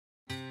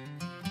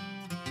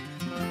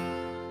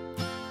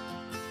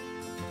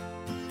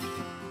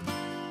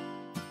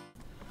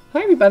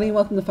Hi everybody,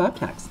 welcome to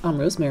FABEDhacks. I'm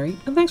Rosemary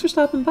and thanks for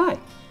stopping by.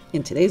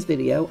 In today's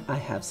video, I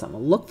have some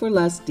Look for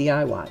Less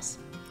DIYs.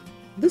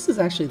 This is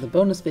actually the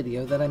bonus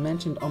video that I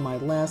mentioned on my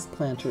last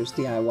Planters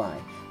DIY,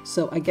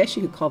 so I guess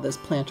you could call this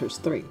Planters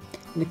 3.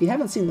 And if you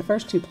haven't seen the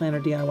first two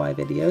planter DIY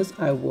videos,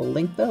 I will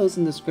link those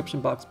in the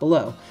description box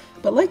below.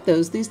 But like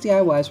those, these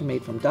DIYs were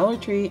made from Dollar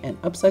Tree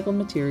and upcycled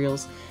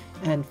materials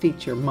and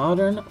feature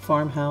modern,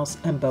 farmhouse,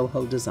 and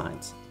boho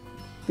designs.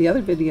 The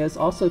other videos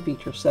also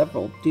feature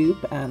several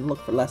dupe and look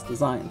for less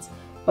designs,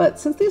 but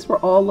since these were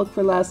all look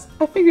for less,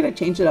 I figured I'd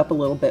change it up a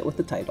little bit with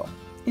the title.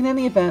 In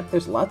any event,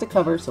 there's a lot to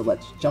cover, so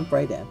let's jump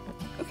right in.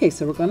 Okay,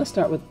 so we're going to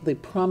start with the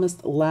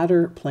promised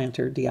ladder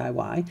planter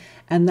DIY,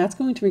 and that's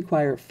going to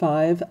require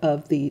 5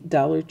 of the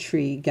Dollar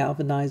Tree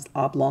galvanized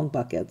oblong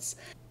buckets,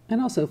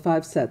 and also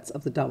 5 sets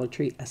of the Dollar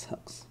Tree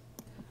S-hooks.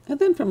 And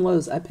then from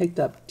Lowe's, I picked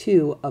up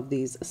 2 of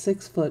these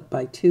 6-foot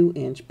by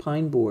 2-inch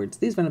pine boards.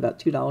 These run about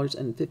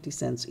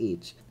 $2.50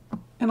 each.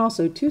 And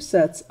also 2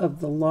 sets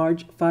of the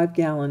large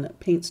 5-gallon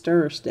paint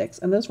stirrer sticks,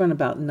 and those run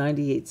about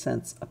 98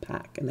 cents a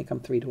pack, and they come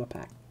 3 to a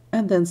pack.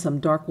 And then some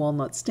dark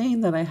walnut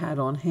stain that I had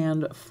on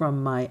hand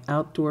from my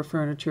outdoor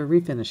furniture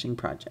refinishing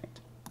project.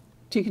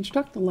 To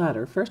construct the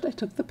ladder, first I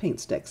took the paint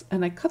sticks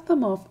and I cut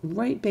them off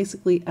right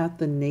basically at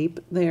the nape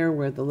there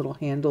where the little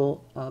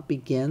handle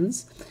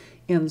begins.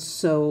 And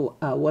so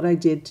what I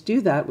did to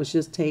do that was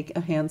just take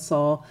a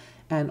handsaw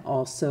and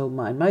also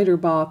my miter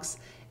box,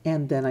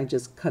 and then I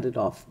just cut it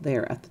off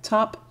there at the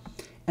top.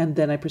 And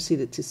then I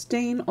proceeded to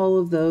stain all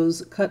of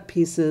those cut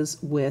pieces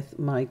with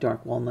my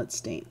dark walnut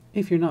stain.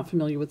 If you're not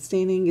familiar with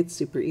staining, it's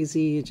super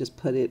easy. You just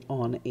put it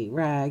on a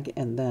rag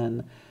and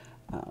then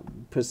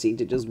proceed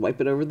to just wipe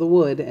it over the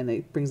wood, and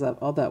it brings out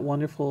all that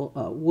wonderful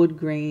wood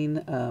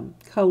grain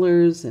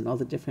colors and all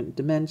the different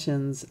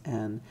dimensions,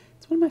 and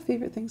it's one of my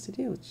favorite things to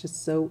do. It's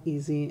just so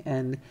easy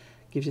and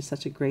gives you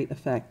such a great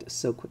effect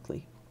so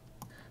quickly.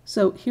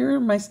 So here are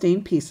my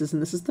stained pieces,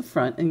 and this is the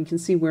front, and you can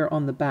see where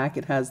on the back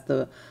it has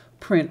the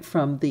print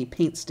from the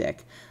paint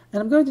stick.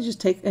 And I'm going to just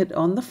take it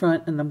on the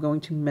front and I'm going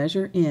to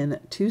measure in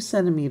 2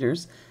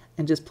 centimeters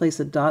and just place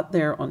a dot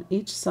there on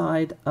each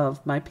side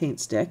of my paint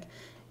stick,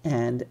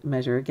 and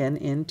measure again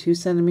in 2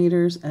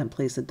 centimeters and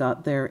place a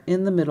dot there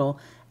in the middle,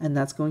 and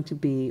that's going to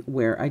be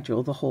where I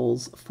drill the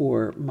holes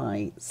for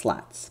my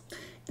slats.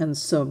 And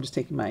so I'm just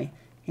taking my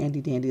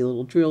handy dandy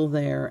little drill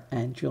there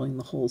and drilling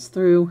the holes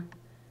through,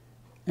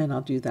 and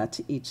I'll do that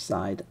to each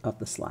side of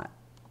the slat.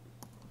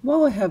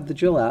 While I have the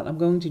drill out, I'm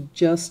going to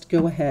just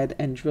go ahead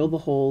and drill the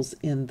holes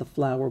in the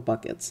flower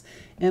buckets.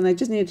 And I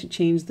just needed to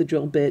change the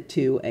drill bit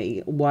to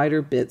a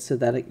wider bit so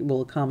that it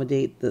will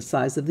accommodate the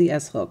size of the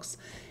S-hooks.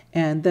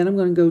 And then I'm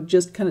going to go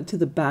just kind of to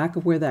the back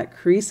of where that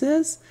crease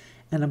is,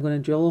 and I'm going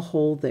to drill a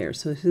hole there.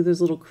 So see, there's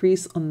a little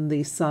crease on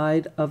the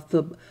side of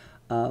the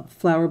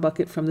flower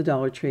bucket from the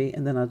Dollar Tree,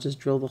 and then I'll just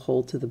drill the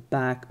hole to the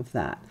back of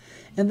that.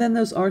 And then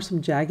those are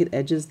some jagged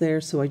edges there,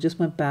 so I just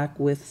went back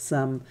with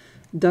some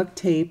duct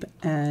tape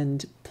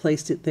and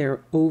placed it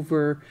there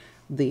over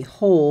the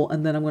hole,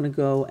 and then I'm going to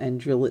go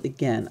and drill it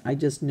again. I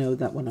just know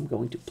that when I'm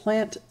going to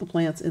plant the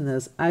plants in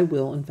this, I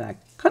will in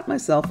fact cut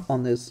myself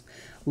on those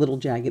little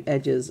jagged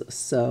edges,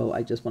 so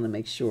I just want to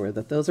make sure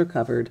that those are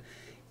covered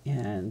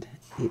and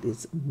it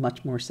is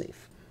much more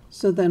safe.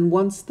 So then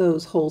once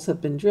those holes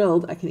have been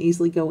drilled, I can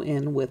easily go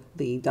in with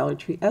the Dollar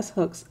Tree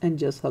S-hooks and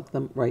just hook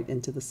them right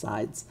into the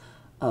sides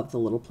of the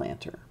little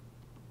planter.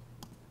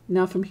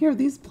 Now from here,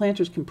 these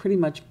planters can pretty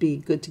much be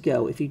good to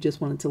go if you just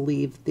wanted to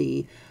leave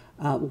the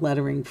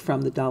lettering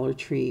from the Dollar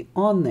Tree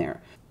on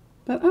there.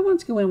 But I wanted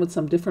to go in with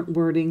some different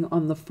wording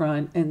on the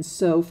front, and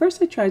so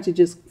first I tried to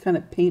just kind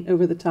of paint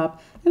over the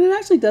top, and it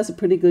actually does a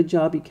pretty good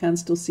job. You can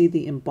still see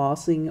the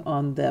embossing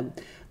on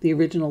the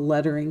original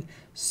lettering.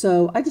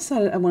 So I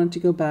decided I wanted to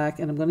go back,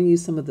 and I'm going to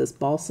use some of this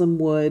balsam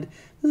wood.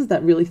 This is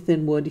that really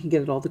thin wood. You can get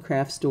it at all the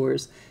craft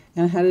stores.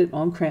 And I had it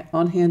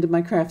on hand in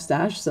my craft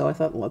stash, so I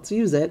thought, well, let's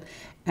use it.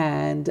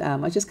 And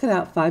I just cut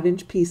out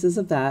 5-inch pieces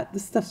of that.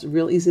 This stuff's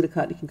real easy to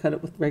cut. You can cut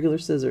it with regular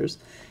scissors.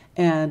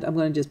 And I'm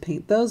going to just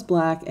paint those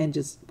black and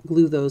just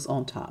glue those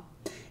on top.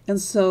 And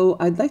so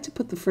I'd like to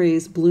put the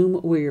phrase bloom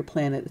where you're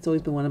planted. It's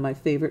always been one of my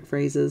favorite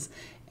phrases.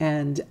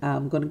 And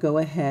I'm going to go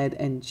ahead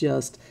and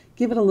just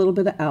give it a little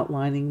bit of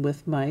outlining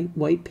with my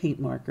white paint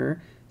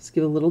marker. Just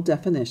give a little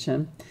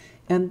definition.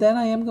 And then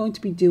I am going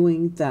to be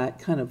doing that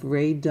kind of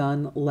Ray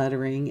Dunn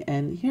lettering.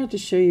 And here, to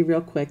show you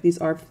real quick, these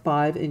are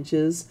 5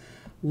 inches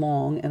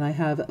long, and I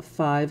have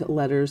 5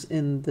 letters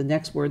in the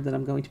next word that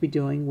I'm going to be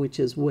doing,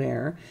 which is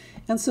where.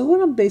 And so what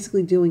I'm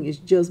basically doing is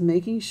just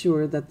making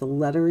sure that the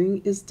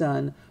lettering is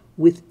done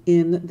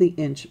within the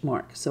inch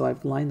mark. So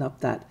I've lined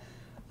up that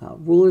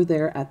ruler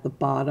there at the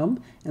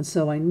bottom, and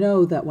so I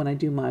know that when I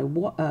do my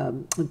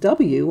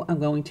W, I'm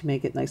going to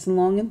make it nice and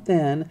long and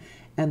thin,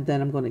 and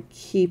then I'm going to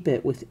keep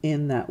it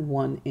within that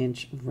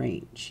 1-inch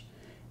range.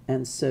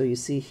 And so you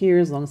see here,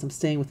 as long as I'm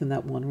staying within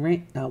that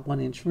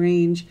 1-inch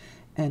range,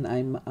 and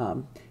I'm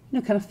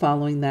kind of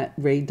following that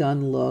Ray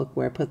Dunn look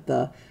where I put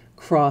the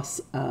cross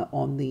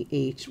on the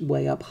H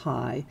way up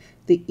high,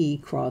 the E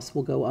cross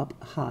will go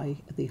up high,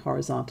 the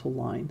horizontal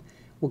line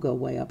will go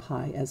way up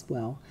high as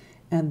well.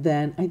 And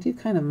then I do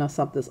kind of mess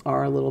up this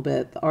R a little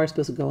bit. The R is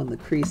supposed to go in the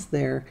crease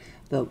there,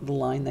 the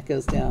line that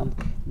goes down.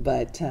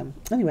 But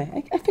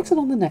anyway, I fix it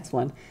on the next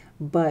one.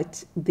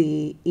 But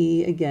the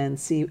E, again,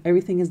 see,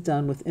 everything is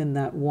done within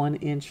that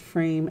 1-inch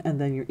frame, and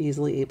then you're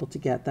easily able to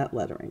get that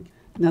lettering.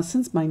 Now,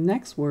 since my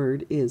next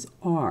word is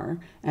R,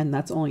 and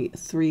that's only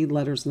 3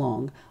 letters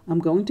long, I'm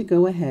going to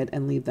go ahead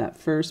and leave that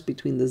first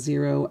between the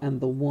 0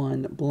 and the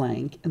 1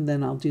 blank, and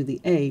then I'll do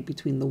the A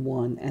between the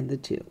 1 and the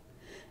 2.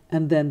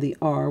 And then the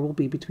R will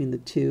be between the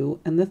 2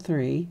 and the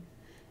 3.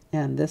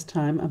 And this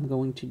time I'm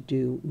going to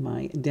do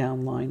my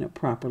down line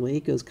properly.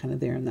 It goes kind of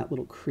there in that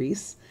little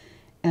crease.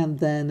 And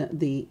then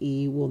the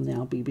E will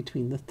now be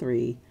between the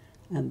 3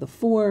 and the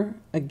 4,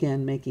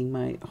 again making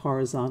my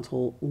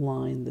horizontal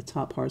line, the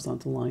top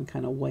horizontal line,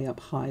 kind of way up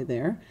high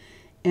there.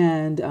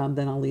 And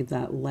then I'll leave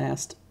that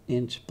last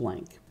inch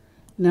blank.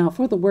 Now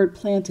for the word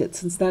planted,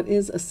 since that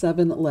is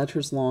 7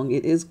 letters long,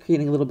 it is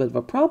creating a little bit of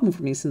a problem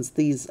for me since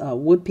these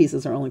wood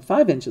pieces are only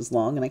 5 inches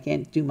long and I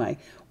can't do my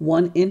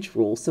 1-inch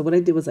rule. So what I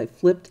did was I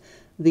flipped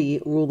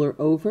the ruler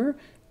over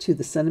to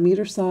the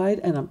centimeter side,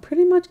 and I'm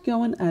pretty much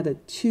going at a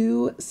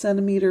 2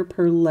 centimeter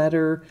per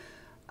letter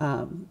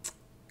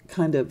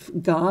kind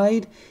of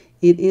guide.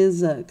 It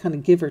is kind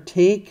of give or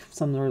take.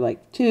 Some are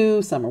like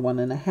 2, some are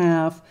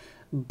 1.5.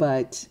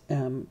 But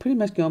pretty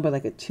much going by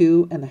like a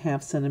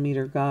 2.5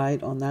 centimeter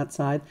guide on that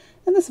side.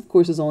 And this, of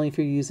course, is only if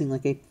you're using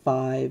like a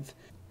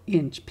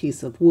 5-inch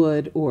piece of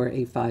wood or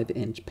a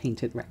 5-inch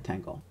painted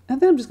rectangle. And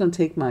then I'm just going to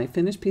take my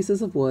finished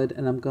pieces of wood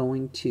and I'm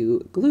going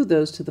to glue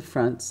those to the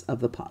fronts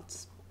of the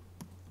pots.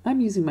 I'm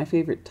using my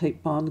favorite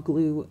type bond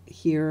glue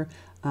here,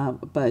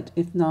 but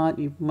if not,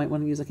 you might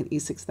want to use like an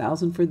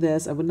E6000 for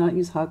this. I would not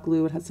use hot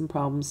glue. It had some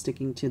problems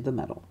sticking to the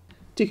metal.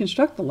 To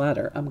construct the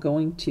ladder, I'm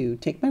going to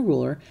take my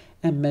ruler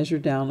and measure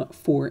down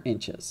 4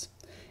 inches.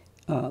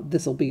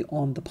 This will be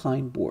on the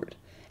pine board.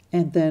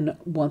 And then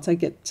once I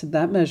get to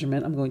that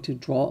measurement, I'm going to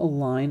draw a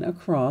line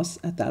across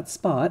at that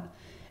spot.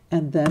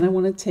 And then I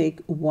want to take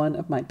one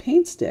of my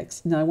paint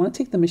sticks. Now I want to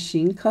take the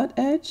machine cut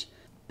edge.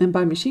 And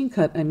by machine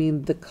cut, I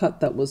mean the cut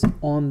that was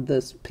on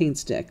this paint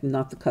stick,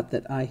 not the cut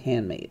that I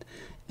handmade.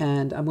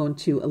 And I'm going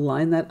to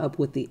align that up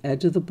with the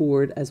edge of the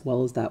board as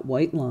well as that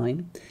white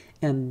line.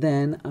 And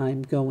then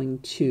I'm going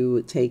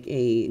to take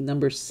a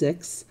number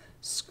 6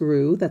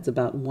 screw that's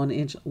about 1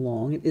 inch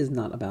long. It is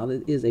not about,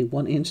 it is a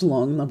 1 inch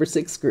long number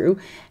 6 screw.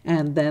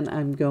 And then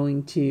I'm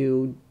going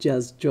to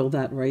just drill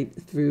that right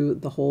through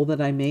the hole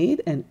that I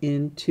made and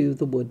into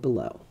the wood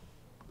below.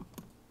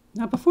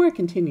 Now before I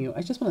continue,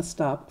 I just want to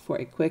stop for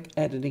a quick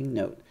editing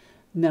note.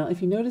 Now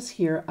if you notice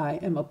here, I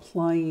am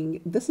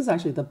applying, this is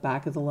actually the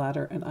back of the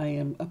ladder, and I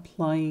am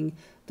applying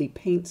the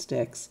paint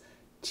sticks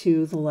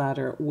to the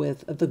ladder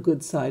with the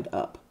good side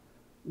up.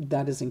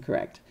 That is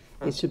incorrect.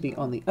 It should be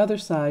on the other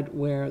side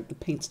where the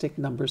paint stick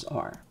numbers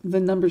are.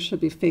 The numbers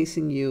should be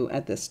facing you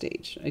at this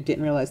stage. I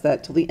didn't realize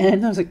that till the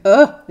end. I was like,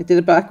 oh, I did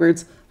it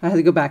backwards. I had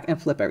to go back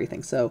and flip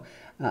everything. So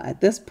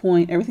at this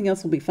point, everything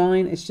else will be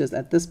fine. It's just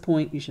at this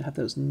point, you should have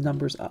those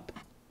numbers up.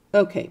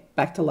 Okay,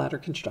 back to ladder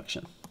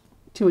construction.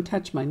 To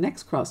attach my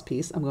next cross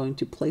piece, I'm going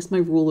to place my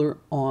ruler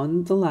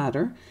on the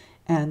ladder,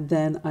 and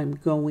then I'm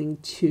going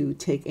to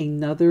take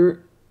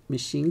another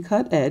machine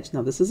cut edge.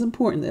 Now this is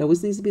important. It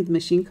always needs to be the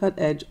machine cut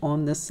edge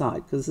on this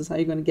side because this is how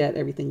you're going to get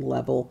everything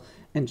level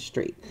and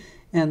straight.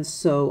 And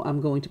so I'm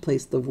going to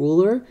place the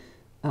ruler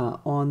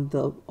on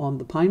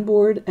the pine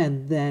board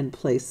and then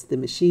place the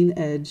machine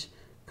edge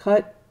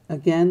cut,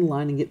 again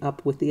lining it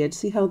up with the edge.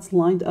 See how it's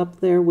lined up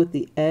there with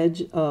the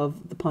edge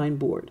of the pine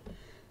board?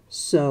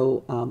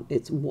 So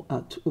it's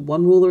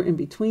one ruler in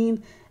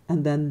between,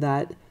 and then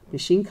that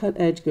machine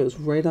cut edge goes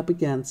right up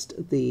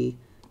against the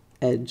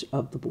edge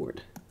of the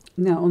board.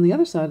 Now on the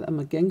other side, I'm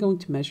again going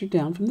to measure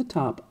down from the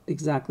top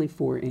exactly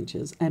 4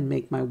 inches and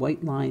make my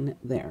white line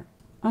there.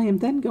 I am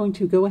then going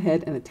to go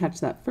ahead and attach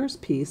that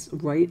first piece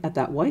right at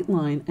that white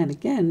line, and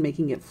again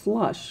making it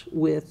flush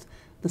with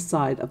the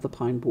side of the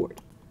pine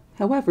board.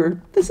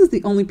 However, this is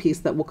the only piece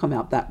that will come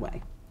out that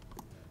way.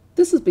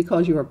 This is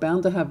because you are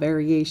bound to have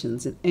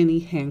variations in any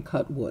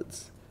hand-cut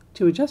woods.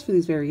 To adjust for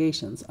these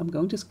variations, I'm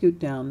going to scoot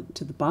down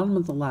to the bottom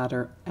of the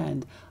ladder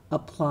and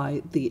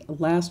apply the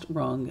last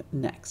rung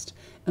next.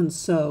 And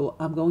so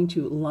I'm going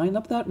to line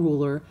up that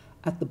ruler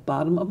at the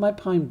bottom of my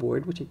pine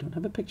board, which I don't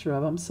have a picture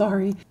of, I'm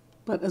sorry.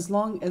 But as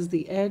long as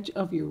the edge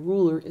of your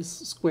ruler is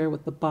square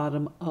with the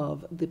bottom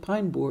of the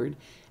pine board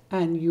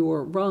and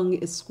your rung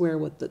is square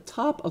with the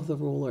top of the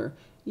ruler,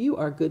 you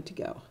are good to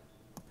go.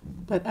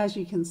 But as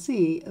you can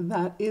see,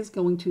 that is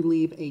going to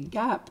leave a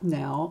gap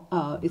now.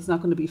 It's not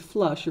going to be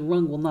flush. Your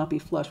rung will not be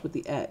flush with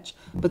the edge,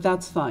 but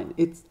that's fine.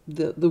 It's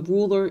the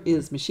ruler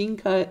is machine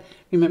cut.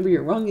 Remember,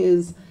 your rung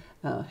is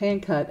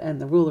hand cut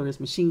and the ruler is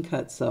machine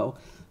cut. So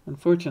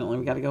unfortunately,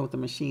 we got to go with the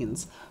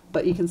machines.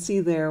 But you can see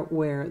there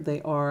where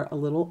they are a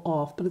little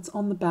off, but it's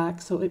on the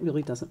back, so it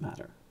really doesn't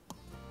matter.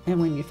 And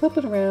when you flip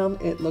it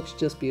around, it looks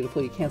just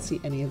beautiful. You can't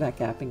see any of that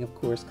gapping, of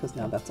course, because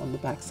now that's on the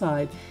back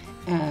side.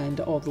 And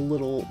all the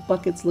little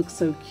buckets look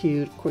so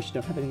cute. Of course, you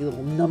don't have any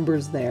little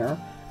numbers there.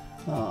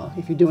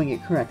 if you're doing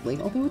it correctly,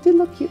 although it did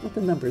look cute with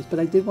the numbers. But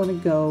I did want to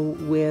go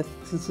with,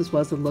 since this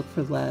was a look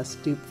for less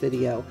dupe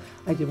video,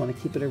 I did want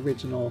to keep it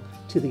original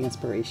to the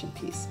inspiration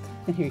piece.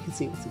 And here you can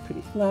see with some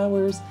pretty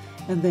flowers,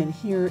 and then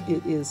here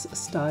it is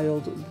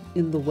styled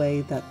in the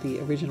way that the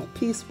original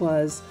piece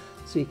was,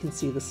 so you can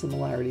see the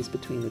similarities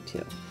between the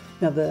two.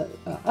 Now the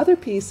other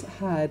piece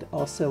had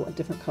also a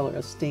different color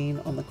of stain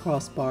on the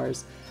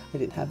crossbars. I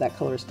didn't have that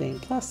color stain,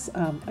 plus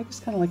I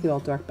just kind of like it all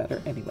dark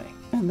better anyway.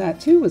 And that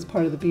too was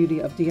part of the beauty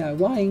of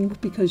DIYing,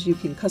 because you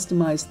can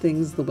customize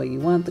things the way you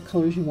want, the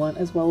colors you want,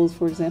 as well as,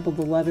 for example,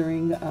 the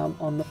lettering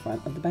on the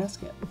front of the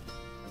basket.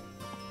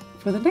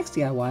 For the next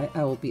DIY,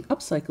 I will be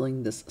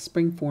upcycling this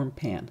springform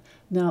pan.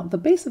 Now, the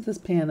base of this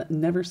pan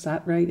never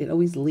sat right, it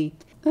always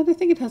leaked, and I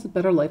think it has a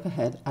better life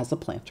ahead as a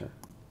planter.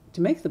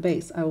 To make the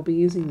base, I will be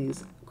using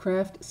these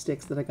craft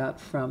sticks that I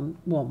got from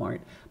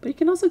Walmart, but you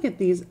can also get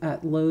these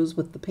at Lowe's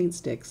with the paint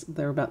sticks.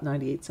 They're about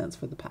 98 cents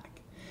for the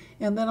pack.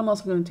 And then I'm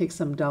also going to take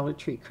some Dollar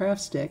Tree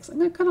craft sticks. I'm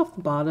going to cut off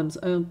the bottoms,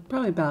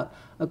 probably about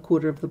a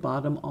quarter of the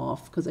bottom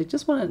off, because I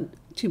just want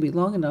it to be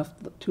long enough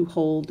to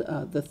hold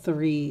the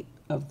three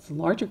of the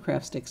larger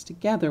craft sticks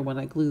together when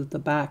I glue the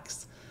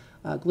backs,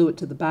 glue it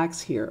to the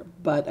backs here.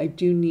 But I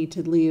do need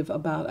to leave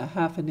about a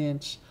 ½ an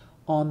inch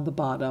on the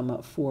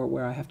bottom for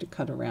where I have to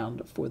cut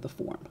around for the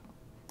form.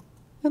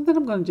 And then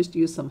I'm going to just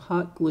use some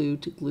hot glue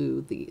to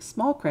glue the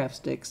small craft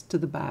sticks to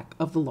the back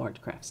of the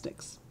large craft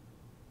sticks.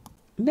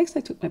 Next, I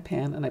took my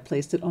pan and I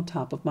placed it on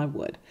top of my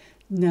wood.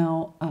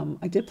 Now,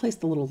 I did place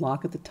the little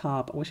lock at the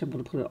top. I wish I would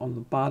have put it on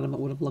the bottom. It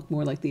would have looked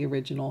more like the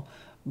original.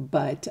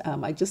 But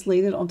I just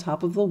laid it on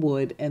top of the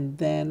wood and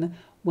then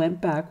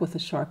went back with a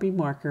Sharpie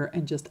marker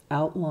and just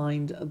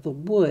outlined the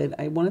wood.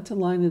 I wanted to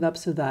line it up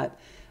so that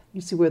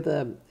you see where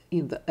the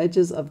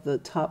edges of the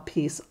top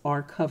piece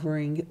are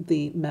covering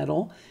the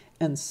metal.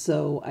 And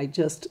so I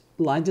just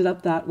lined it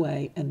up that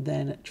way and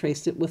then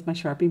traced it with my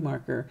Sharpie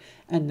marker.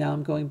 And now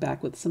I'm going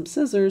back with some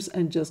scissors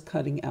and just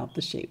cutting out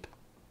the shape.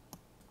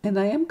 And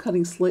I am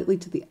cutting slightly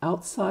to the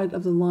outside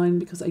of the line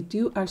because I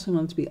do actually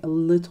want it to be a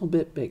little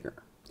bit bigger.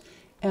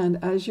 And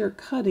as you're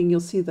cutting, you'll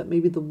see that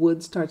maybe the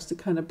wood starts to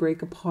kind of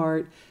break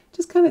apart.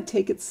 Just kind of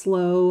take it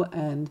slow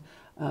and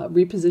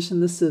reposition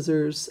the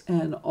scissors.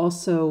 And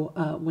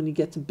also when you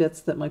get to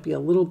bits that might be a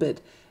little bit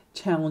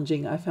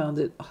challenging, I found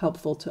it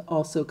helpful to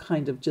also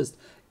kind of just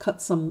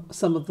cut some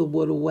of the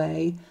wood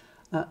away.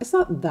 It's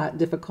not that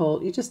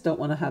difficult. You just don't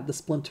want to have the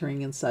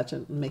splintering and such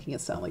and making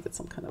it sound like it's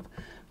some kind of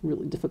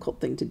really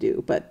difficult thing to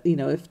do. But, you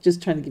know, if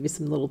just trying to give you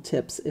some little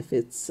tips, if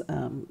it's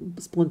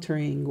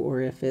splintering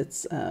or if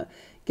it's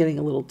getting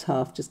a little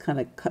tough, just kind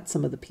of cut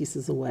some of the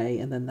pieces away,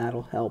 and then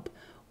that'll help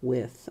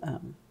with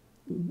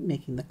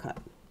making the cut.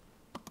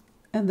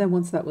 And then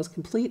once that was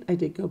complete, I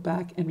did go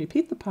back and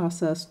repeat the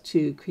process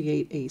to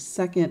create a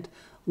second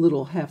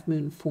little half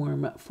moon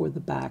form for the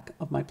back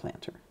of my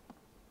planter.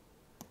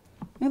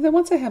 And then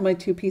once I had my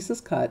two pieces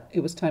cut,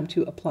 it was time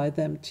to apply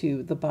them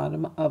to the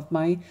bottom of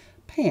my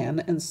pan.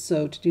 And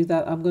so to do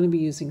that, I'm going to be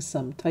using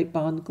some Type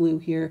Bond glue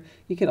here.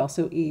 You could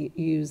also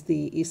use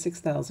the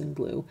E6000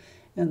 glue.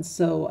 And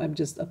so I'm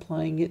just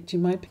applying it to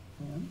my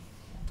pan.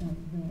 And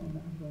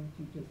then I'm going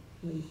to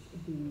just place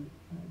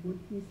the wood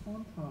piece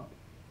on top.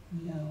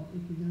 Now,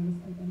 if you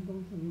notice, I am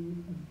going to leave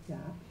a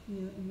gap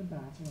here in the back.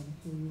 I want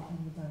to show you on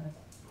the back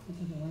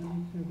because I want to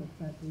make sure that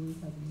that glue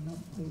has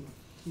enough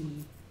space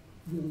to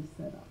really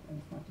set up, and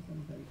it's not just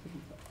on very pretty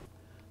surface.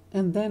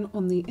 And then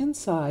on the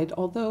inside,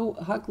 although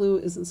hot glue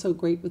isn't so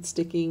great with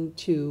sticking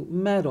to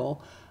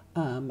metal,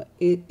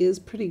 it is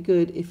pretty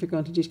good if you're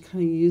going to just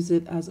kind of use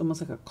it as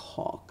almost like a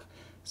caulk.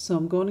 So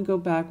I'm going to go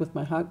back with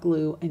my hot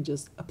glue and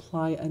just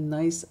apply a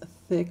nice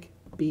thick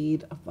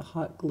bead of the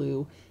hot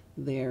glue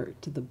there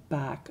to the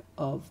back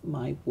of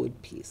my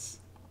wood piece.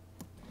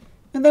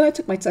 And then I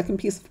took my second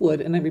piece of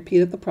wood and I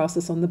repeated the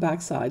process on the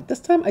back side. This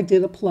time I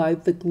did apply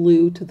the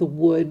glue to the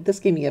wood. This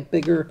gave me a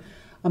bigger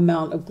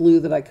amount of glue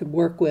that I could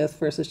work with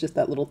versus just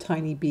that little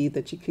tiny bead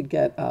that you could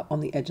get on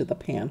the edge of the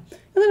pan.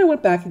 And then I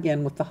went back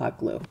again with the hot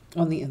glue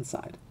on the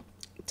inside.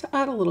 To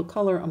add a little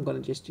color, I'm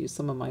going to just use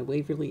some of my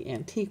Waverly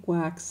Antique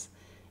Wax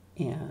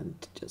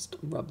and just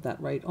rub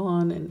that right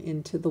on and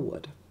into the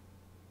wood.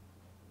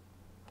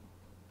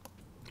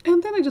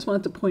 And then I just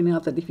wanted to point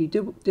out that if you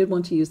did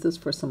want to use this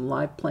for some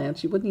live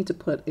plants, you would need to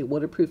put a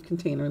waterproof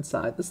container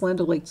inside. This Land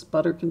O'Lakes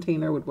butter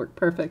container would work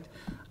perfect.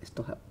 I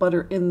still have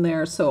butter in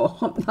there, so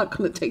I'm not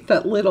going to take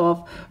that lid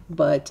off,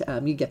 but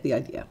you get the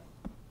idea.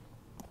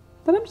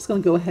 But I'm just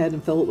going to go ahead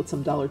and fill it with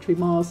some Dollar Tree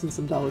moss and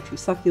some Dollar Tree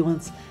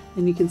succulents.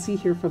 And you can see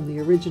here from the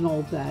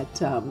original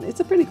that it's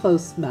a pretty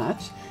close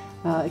match,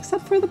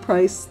 except for the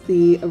price.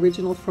 The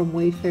original from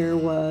Wayfair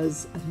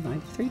was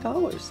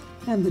 $93.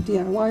 And the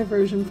DIY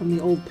version from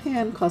the old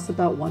pan costs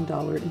about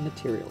 $1 in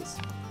materials.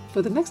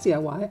 For the next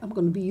DIY, I'm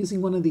going to be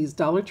using one of these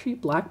Dollar Tree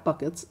black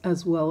buckets,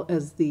 as well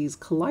as these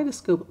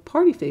kaleidoscope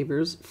party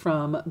favors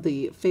from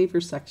the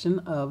favor section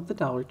of the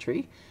Dollar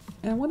Tree.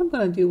 And what I'm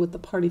going to do with the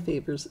party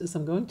favors is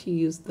I'm going to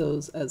use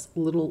those as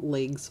little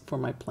legs for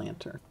my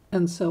planter.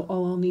 And so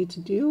all I'll need to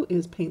do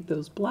is paint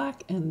those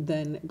black and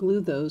then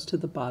glue those to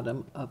the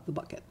bottom of the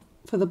bucket.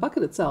 For the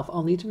bucket itself,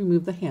 I'll need to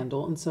remove the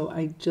handle, and so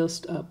I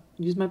just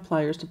use my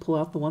pliers to pull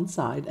out the one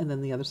side, and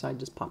then the other side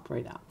just popped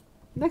right out.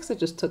 Next, I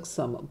just took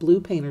some blue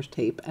painter's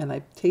tape and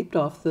I taped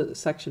off the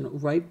section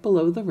right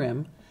below the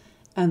rim,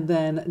 and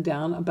then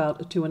down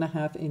about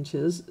 2.5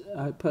 inches,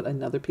 I put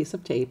another piece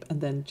of tape, and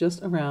then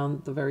just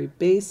around the very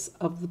base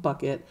of the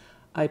bucket,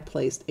 I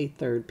placed a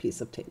third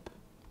piece of tape.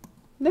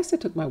 Next, I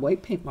took my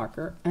white paint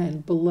marker,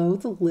 and below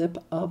the lip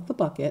of the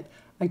bucket,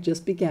 I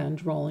just began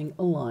drawing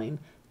a line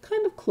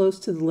kind of close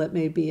to the lip,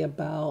 maybe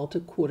about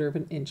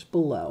 1/4 inch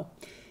below.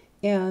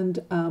 And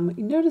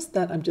you notice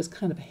that I'm just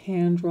kind of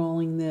hand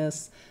drawing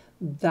this.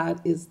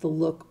 That is the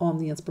look on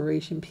the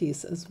inspiration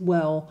piece as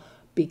well,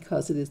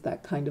 because it is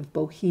that kind of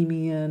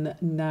bohemian,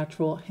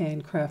 natural,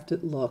 handcrafted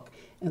look.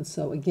 And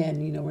so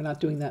again, you know, we're not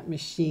doing that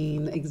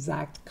machine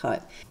exact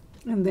cut.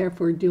 And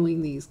therefore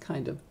doing these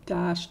kind of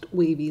dashed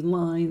wavy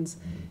lines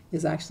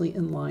is actually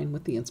in line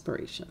with the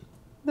inspiration.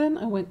 Then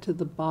I went to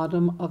the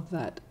bottom of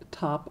that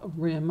top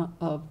rim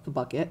of the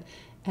bucket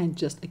and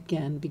just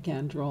again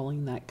began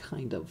drawing that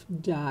kind of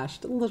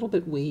dashed, a little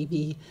bit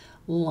wavy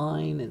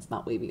line. It's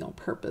not wavy on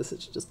purpose,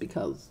 it's just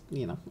because,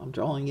 you know, I'm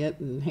drawing it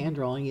and hand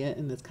drawing it,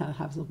 and it kind of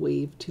has a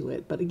wave to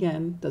it. But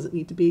again, doesn't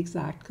need to be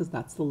exact because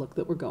that's the look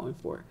that we're going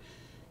for.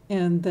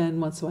 And then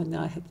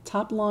now I had the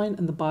top line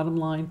and the bottom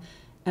line,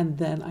 and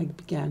then I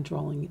began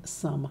drawing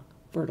some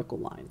vertical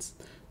lines.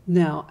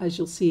 Now, as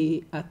you'll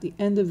see at the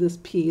end of this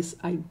piece,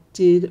 I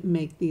did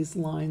make these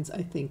lines,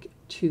 I think,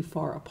 too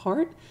far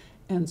apart.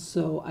 And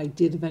so I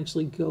did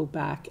eventually go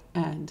back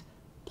and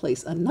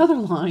place another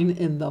line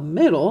in the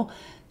middle.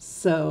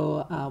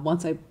 So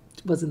once I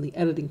was in the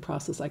editing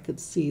process, I could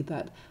see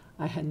that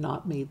I had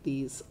not made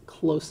these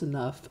close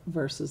enough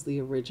versus the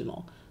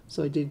original.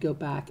 So I did go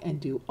back and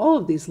do all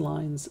of these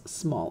lines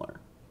smaller.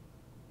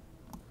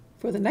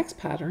 For the next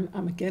pattern,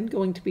 I'm again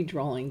going to be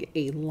drawing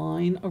a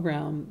line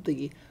around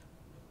the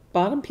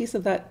bottom piece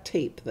of that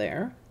tape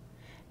there.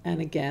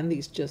 And again,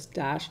 these just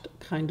dashed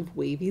kind of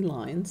wavy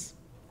lines.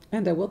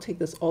 And I will take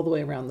this all the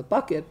way around the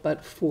bucket,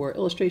 but for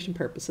illustration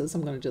purposes,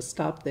 I'm going to just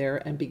stop there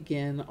and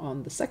begin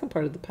on the second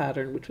part of the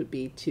pattern, which would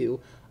be to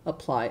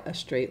apply a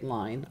straight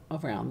line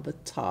around the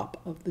top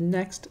of the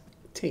next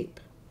tape.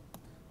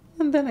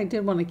 And then I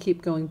did want to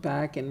keep going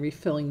back and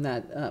refilling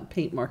that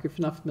paint marker. If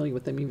you're not familiar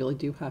with them, you really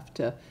do have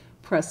to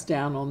press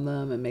down on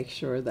them and make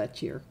sure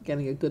that you're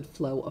getting a good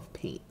flow of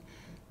paint.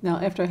 Now,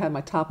 after I had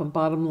my top and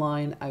bottom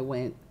line, I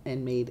went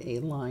and made a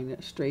line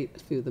straight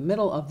through the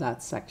middle of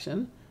that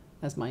section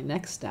as my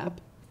next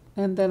step.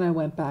 And then I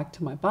went back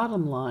to my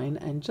bottom line,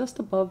 and just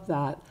above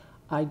that,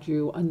 I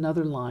drew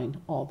another line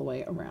all the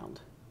way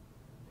around.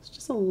 It's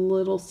just a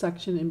little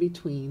section in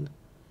between.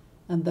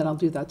 And then I'll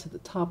do that to the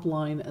top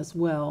line as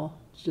well,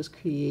 to just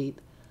create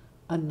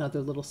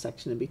another little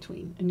section in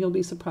between. And you'll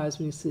be surprised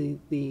when you see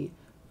the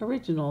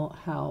original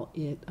how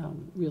it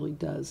really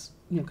does,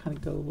 you know, kind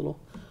of go a little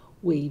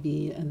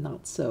wavy and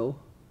not so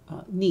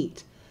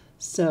neat.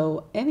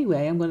 So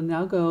anyway, I'm going to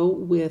now go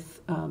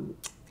with kind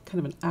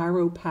of an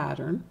arrow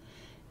pattern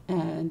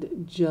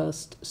and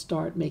just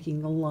start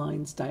making the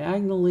lines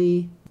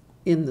diagonally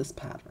in this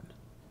pattern.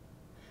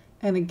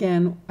 And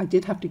again, I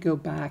did have to go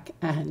back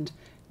and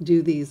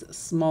do these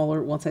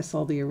smaller. Once I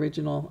saw the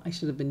original, I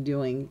should have been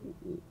doing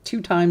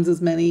 2 times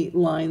as many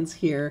lines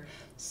here.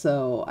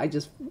 So I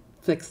just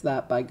fixed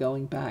that by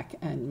going back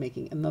and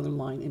making another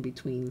line in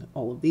between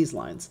all of these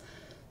lines.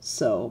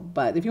 So,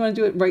 but if you want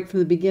to do it right from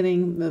the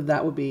beginning,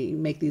 that would be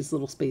make these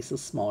little spaces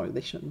smaller.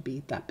 They shouldn't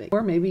be that big.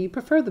 Or maybe you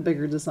prefer the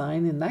bigger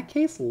design. In that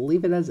case,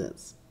 leave it as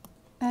is.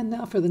 And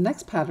now for the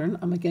next pattern,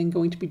 I'm again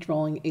going to be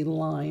drawing a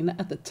line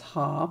at the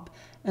top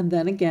and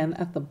then again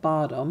at the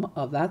bottom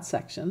of that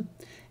section.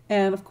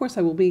 And of course,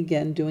 I will be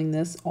again doing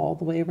this all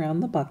the way around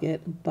the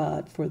bucket,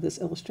 but for this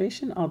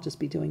illustration, I'll just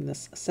be doing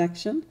this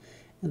section.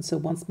 And so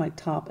once my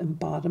top and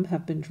bottom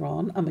have been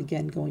drawn, I'm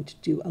again going to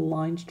do a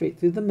line straight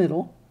through the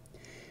middle.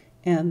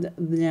 And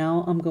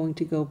now I'm going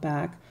to go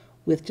back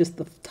with just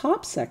the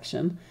top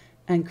section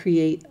and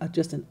create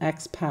just an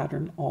X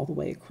pattern all the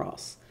way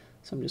across.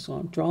 So I'm just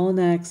going to draw an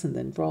X and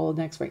then draw an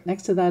X right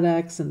next to that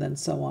X, and then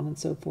so on and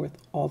so forth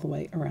all the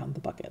way around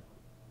the bucket.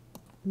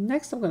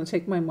 Next, I'm going to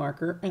take my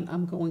marker and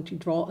I'm going to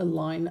draw a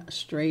line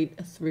straight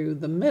through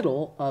the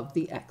middle of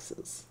the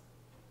X's.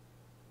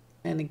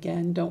 And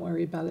again, don't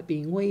worry about it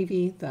being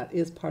wavy. That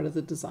is part of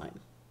the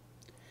design.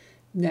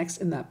 Next,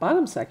 in that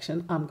bottom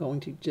section, I'm going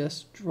to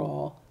just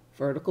draw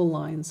vertical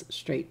lines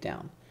straight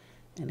down.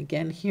 And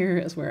again, here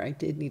is where I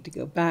did need to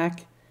go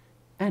back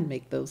and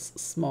make those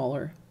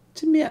smaller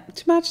to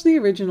match the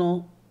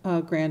original,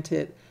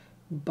 granted,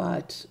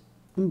 but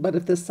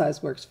if this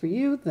size works for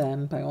you,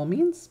 then by all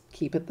means,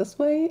 keep it this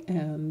way,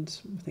 and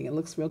I think it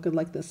looks real good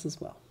like this as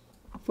well.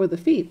 For the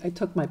feet, I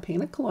took my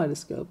painted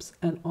kaleidoscopes,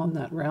 and on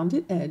that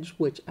rounded edge,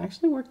 which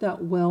actually worked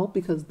out well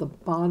because the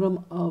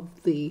bottom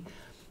of the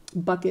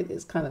bucket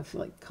is kind of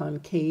like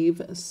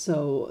concave,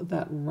 so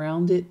that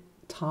rounded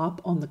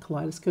top on the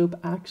kaleidoscope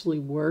actually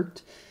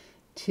worked.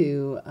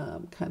 to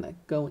kind of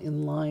go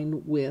in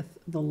line with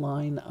the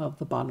line of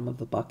the bottom of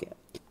the bucket.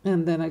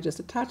 And then I just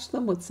attached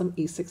them with some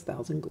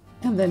E6000 glue.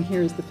 And then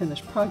here's the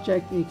finished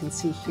project. You can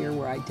see here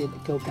where I did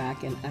go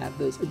back and add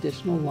those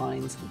additional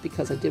lines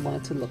because I did want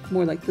it to look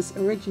more like this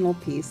original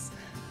piece.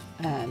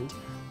 And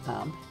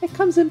it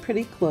comes in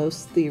pretty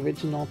close. The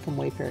original from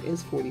Wayfair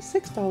is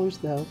 $46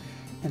 though,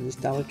 and this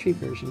Dollar Tree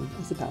version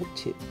is about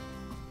 $2.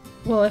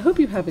 Well, I hope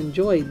you have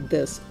enjoyed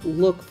this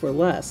Look for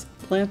Less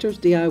Planters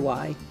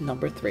DIY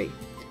number 3,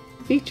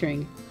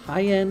 featuring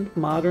high-end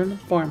modern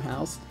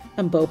farmhouse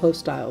and boho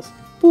styles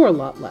for a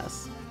lot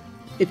less.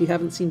 If you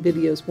haven't seen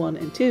videos 1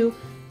 and 2,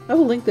 I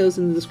will link those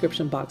in the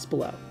description box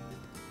below.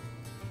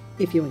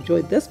 If you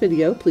enjoyed this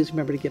video, please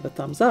remember to give a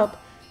thumbs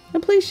up,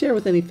 and please share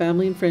with any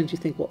family and friends you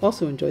think will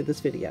also enjoy this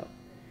video.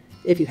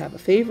 If you have a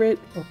favorite,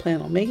 or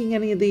plan on making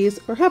any of these,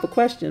 or have a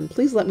question,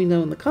 please let me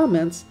know in the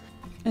comments.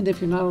 And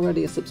if you're not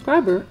already a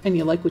subscriber and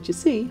you like what you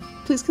see,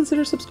 please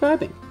consider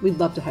subscribing. We'd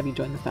love to have you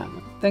join the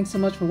family. Thanks so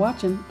much for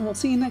watching, and we'll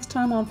see you next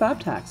time on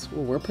FABEDhacks,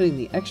 where we're putting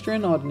the extra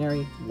and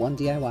ordinary one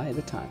DIY at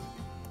a time.